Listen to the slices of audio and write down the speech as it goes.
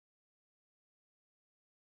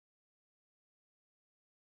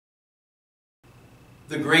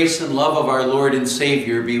The grace and love of our Lord and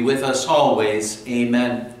Savior be with us always.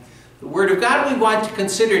 Amen. The Word of God we want to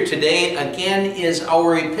consider today again is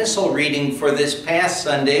our epistle reading for this past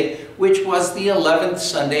Sunday, which was the 11th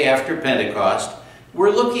Sunday after Pentecost.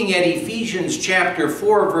 We're looking at Ephesians chapter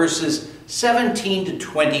 4, verses 17 to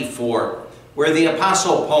 24, where the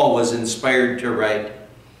Apostle Paul was inspired to write,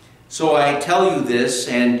 "So I tell you this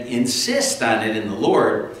and insist on it in the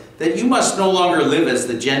Lord, that you must no longer live as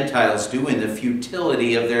the Gentiles do in the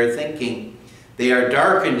futility of their thinking. They are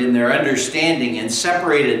darkened in their understanding and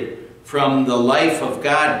separated from the life of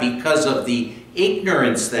God because of the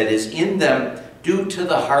ignorance that is in them due to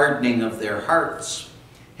the hardening of their hearts.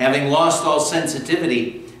 Having lost all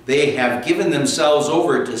sensitivity, they have given themselves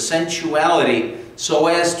over to sensuality so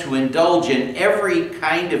as to indulge in every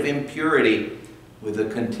kind of impurity with a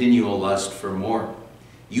continual lust for more.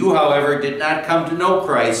 You, however, did not come to know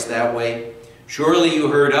Christ that way. Surely you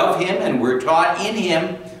heard of him and were taught in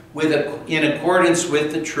him in accordance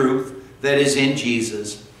with the truth that is in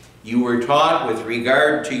Jesus. You were taught with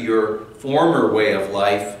regard to your former way of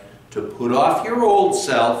life to put off your old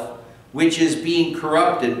self, which is being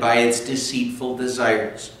corrupted by its deceitful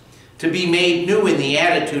desires, to be made new in the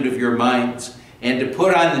attitude of your minds, and to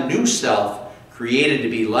put on the new self, created to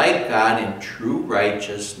be like God in true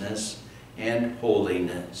righteousness and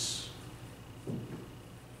holiness."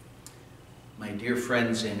 My dear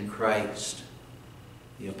friends in Christ,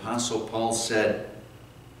 the Apostle Paul said,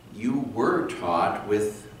 you were taught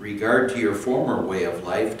with regard to your former way of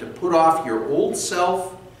life to put off your old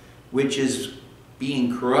self, which is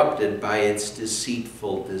being corrupted by its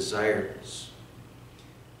deceitful desires.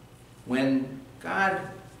 When God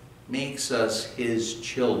makes us his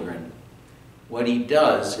children, what he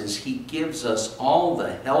does is he gives us all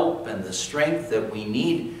the help and the strength that we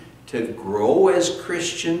need to grow as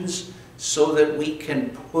Christians so that we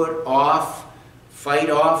can put off, fight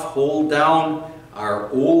off, hold down our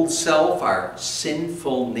old self, our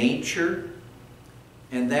sinful nature.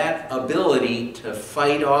 And that ability to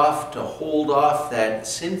fight off, to hold off that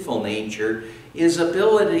sinful nature is an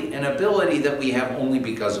ability that we have only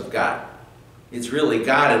because of God. It's really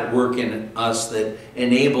God at work in us that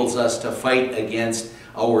enables us to fight against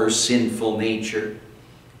our sinful nature.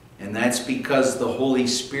 And that's because the Holy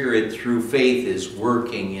Spirit, through faith, is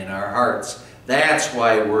working in our hearts. That's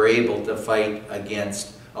why we're able to fight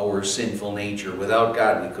against our sinful nature. Without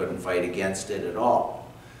God, we couldn't fight against it at all.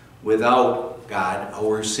 Without God,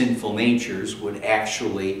 our sinful natures would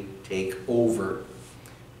actually take over.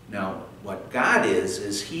 Now, what God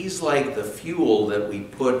is he's like the fuel that we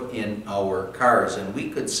put in our cars. And we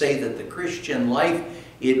could say that the Christian life,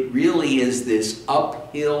 it really is this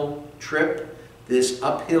uphill trip,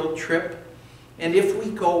 And if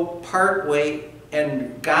we go part way,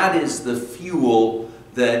 and God is the fuel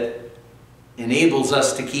that enables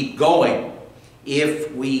us to keep going.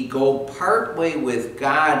 If we go part way with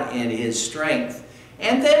God and his strength,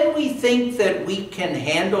 and then we think that we can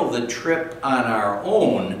handle the trip on our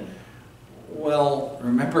own, well,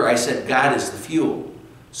 remember I said God is the fuel.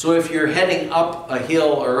 So if you're heading up a hill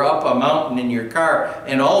or up a mountain in your car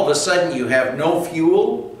and all of a sudden you have no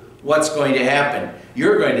fuel, what's going to happen?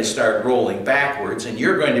 You're going to start rolling backwards, and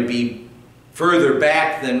you're going to be further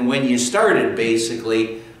back than when you started,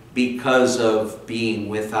 basically, because of being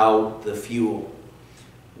without the fuel.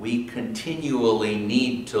 We continually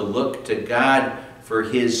need to look to God for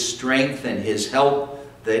his strength and his help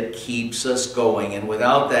that keeps us going. And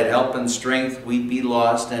without that help and strength, we'd be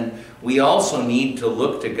lost. And we also need to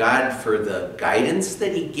look to God for the guidance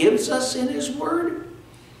that he gives us in his word,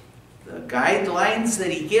 the guidelines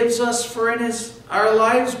that he gives us for our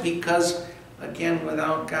lives, because, again,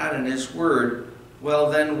 without God and his word,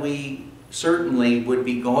 well, then we certainly would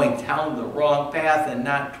be going down the wrong path and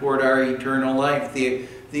not toward our eternal life.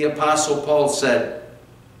 The Apostle Paul said,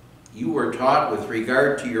 you were taught with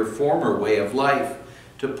regard to your former way of life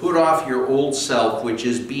to put off your old self, which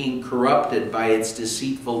is being corrupted by its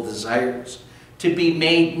deceitful desires, to be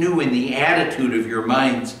made new in the attitude of your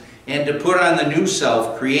minds, and to put on the new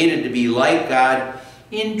self, created to be like God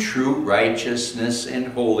in true righteousness and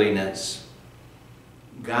holiness.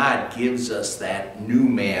 God gives us that new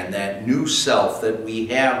man, that new self that we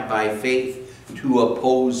have by faith to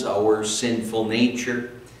oppose our sinful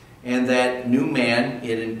nature. And that new man,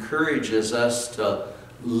 it encourages us to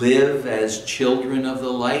live as children of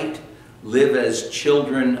the light, live as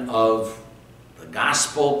children of the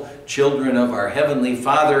gospel, children of our Heavenly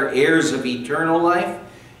Father, heirs of eternal life.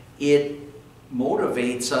 It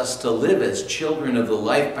motivates us to live as children of the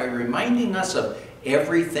light by reminding us of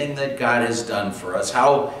everything that God has done for us,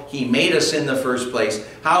 how He made us in the first place,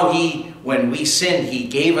 how He, when we sinned, He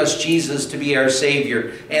gave us Jesus to be our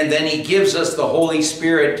Savior, and then He gives us the Holy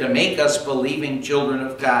Spirit to make us believing children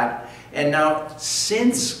of God. And now,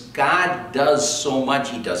 since God does so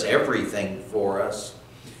much, He does everything for us,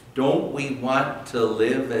 don't we want to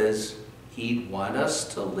live as He'd want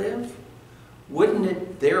us to live? Wouldn't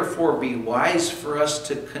it therefore be wise for us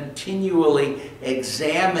to continually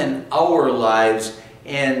examine our lives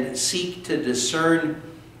and seek to discern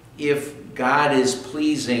if God is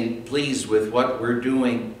pleased with what we're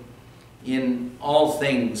doing in all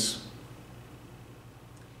things?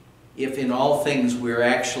 If in all things we're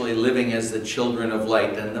actually living as the children of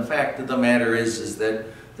light. And the fact of the matter is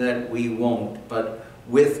that we won't. But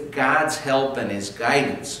with God's help and His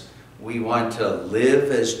guidance, we want to live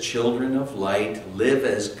as children of light, live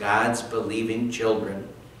as God's believing children.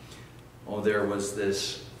 Oh, there was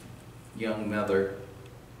this young mother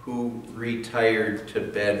who retired to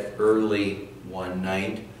bed early one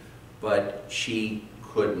night, but she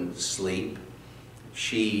couldn't sleep.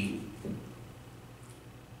 She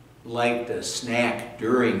liked a snack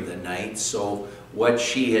during the night, so what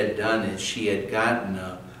she had done is she had gotten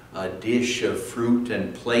a dish of fruit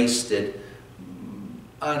and placed it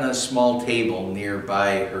on a small table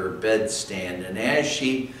nearby her bedstand. And as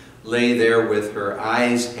she lay there with her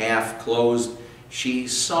eyes half closed, she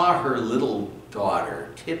saw her little daughter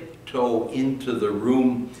tiptoe into the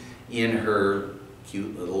room in her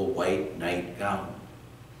cute little white nightgown.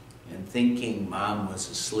 And thinking Mom was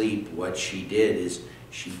asleep, what she did is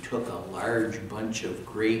she took a large bunch of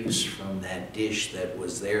grapes from that dish that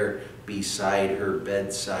was there beside her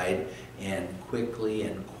bedside and quickly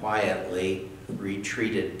and quietly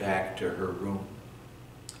retreated back to her room.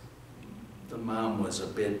 The mom was a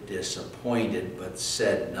bit disappointed but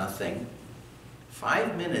said nothing.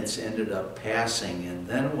 5 minutes ended up passing, and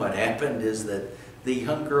then what happened is that the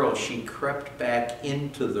young girl, she crept back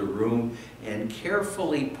into the room and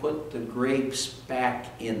carefully put the grapes back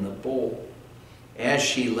in the bowl. As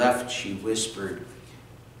she left, she whispered,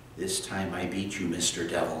 "This time I beat you, Mr.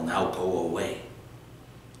 Devil, now go away."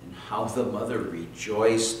 And how the mother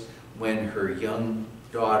rejoiced when her young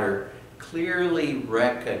daughter clearly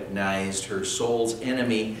recognized her soul's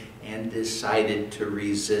enemy and decided to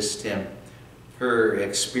resist him. Her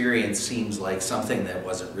experience seems like something that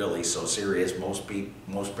wasn't really so serious.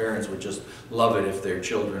 Most parents would just love it if their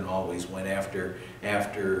children always went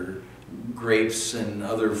after grapes and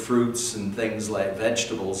other fruits and things like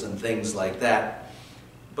vegetables and things like that.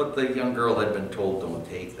 But the young girl had been told, don't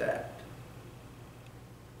take that.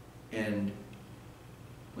 And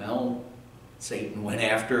well, Satan went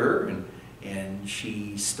after her and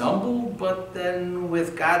she stumbled, but then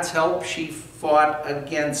with God's help she fought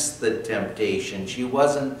against the temptation. She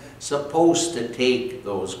wasn't supposed to take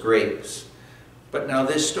those grapes. But now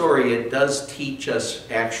this story, it does teach us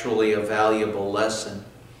actually a valuable lesson.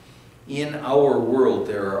 In our world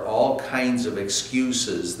there are all kinds of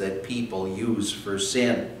excuses that people use for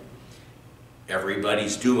sin.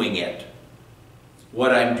 Everybody's doing it.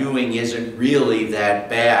 What I'm doing isn't really that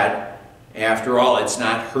bad. After all, it's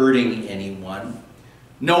not hurting anyone.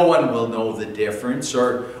 No one will know the difference,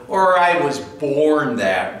 or I was born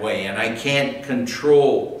that way and I can't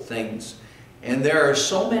control things. And there are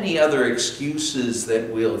so many other excuses that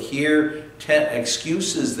we'll hear,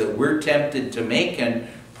 excuses that we're tempted to make and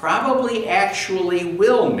probably actually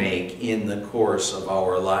will make in the course of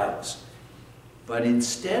our lives. But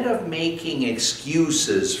instead of making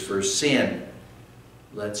excuses for sin,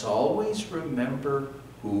 let's always remember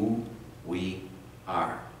who we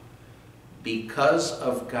are. Because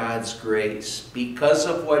of God's grace, because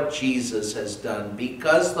of what Jesus has done,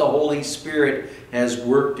 because the Holy Spirit has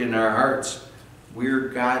worked in our hearts, we're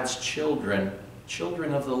God's children,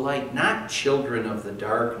 children of the light, not children of the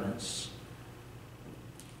darkness.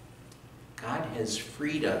 God has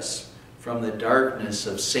freed us from the darkness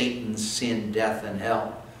of Satan's sin, death, and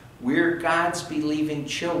hell. We're God's believing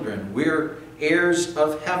children. We're heirs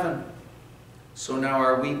of heaven. So now,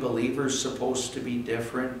 are we believers supposed to be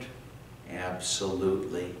different?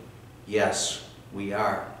 Absolutely. Yes, we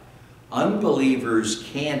are. Unbelievers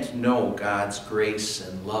can't know God's grace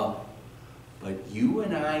and love. But you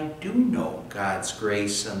and I do know God's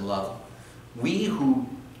grace and love. We who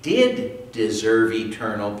did deserve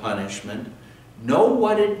eternal punishment know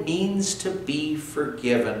what it means to be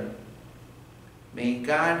forgiven. May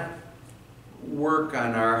God work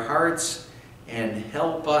on our hearts and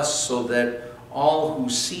help us so that all who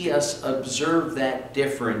see us observe that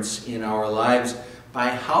difference in our lives by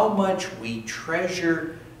how much we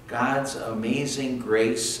treasure God's amazing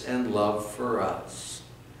grace and love for us.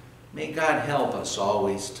 May God help us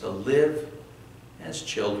always to live as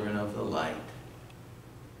children of the light.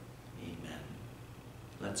 Amen.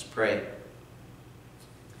 Let's pray.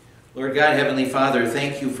 Lord God, Heavenly Father,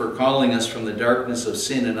 thank you for calling us from the darkness of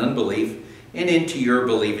sin and unbelief and into your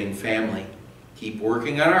believing family. Keep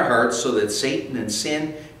working on our hearts so that Satan and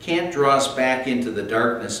sin can't draw us back into the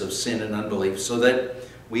darkness of sin and unbelief, so that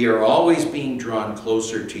we are always being drawn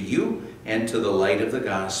closer to you and to the light of the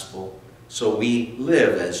gospel. So we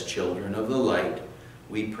live as children of the light.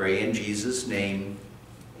 We pray in Jesus' name.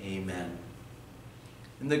 Amen.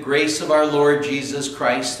 And the grace of our Lord Jesus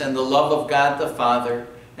Christ and the love of God the Father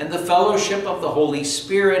and the fellowship of the Holy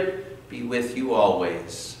Spirit be with you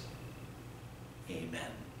always.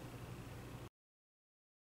 Amen.